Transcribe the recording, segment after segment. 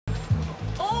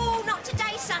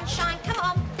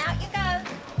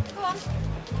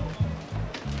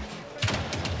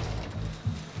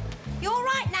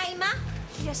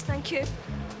Yes, thank you.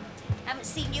 Haven't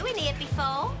seen you in here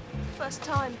before. First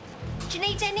time. Do you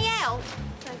need any help?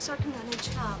 Thanks, I can manage.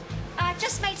 Oh, I've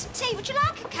just made some tea. Would you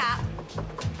like a cup?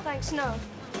 Thanks, no.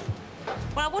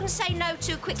 Well, I wouldn't say no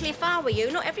too quickly if I were you.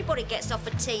 Not everybody gets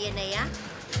offered tea in here.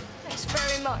 Thanks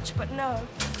very much, but no.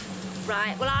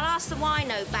 Right, well, I'll ask the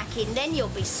wino back in, then you'll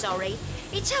be sorry.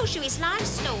 He tells you his life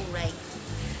story.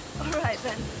 All right,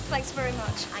 then. Thanks very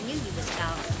much. I knew you was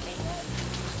ghastly.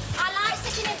 I like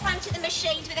sitting in front of the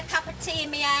machines with a cup of tea in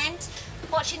my hand,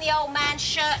 watching the old man's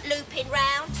shirt looping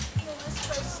round. Yeah, I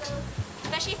suppose so.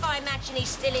 Especially if I imagine he's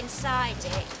still inside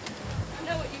it. I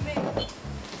know what you mean.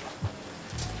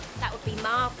 That would be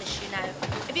marvellous, you know.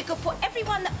 If you could put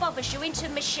everyone that bothers you into a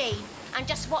machine and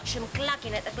just watch them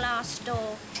glugging at the glass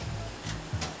door.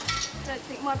 I don't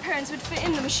think my parents would fit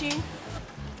in the machine.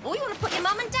 Oh, you want to put your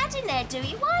mum and dad in there, do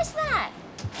you? Why is that?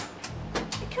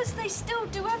 Because they still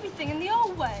do everything in the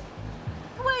old way.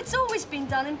 The way it's always been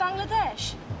done in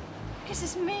Bangladesh. Because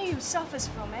it's me who suffers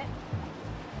from it.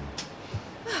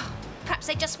 Perhaps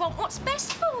they just want what's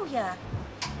best for you.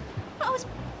 But I was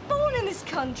born in this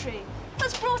country. I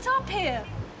was brought up here.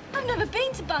 I've never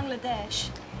been to Bangladesh.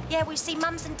 Yeah, we see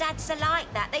mums and dads are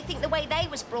like that. They think the way they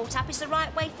was brought up is the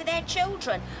right way for their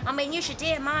children. I mean, you should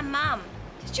hear my mum.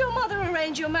 Did your mother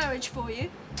arrange your marriage for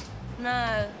you?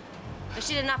 No. But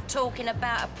she did enough talking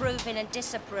about approving and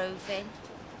disapproving.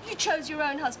 You chose your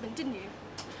own husband, didn't you?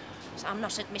 So I'm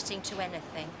not admitting to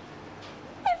anything.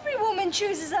 Every woman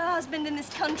chooses her husband in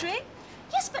this country.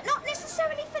 Yes, but not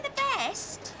necessarily for the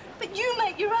best. But you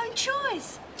make your own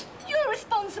choice. You're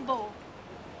responsible.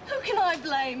 Who can I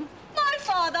blame? My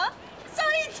father?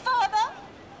 Saeed's father?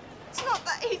 It's not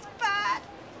that he's bad.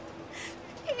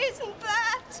 He isn't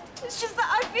bad. It's just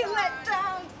that I feel let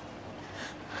down.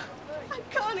 I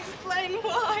can't explain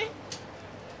why.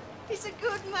 He's a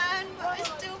good man, but I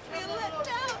still feel let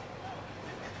down.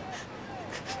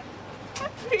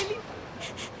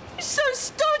 He's so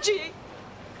stodgy.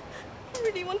 I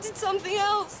really wanted something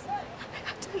else.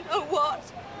 I don't know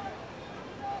what.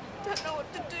 I don't know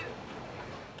what to do.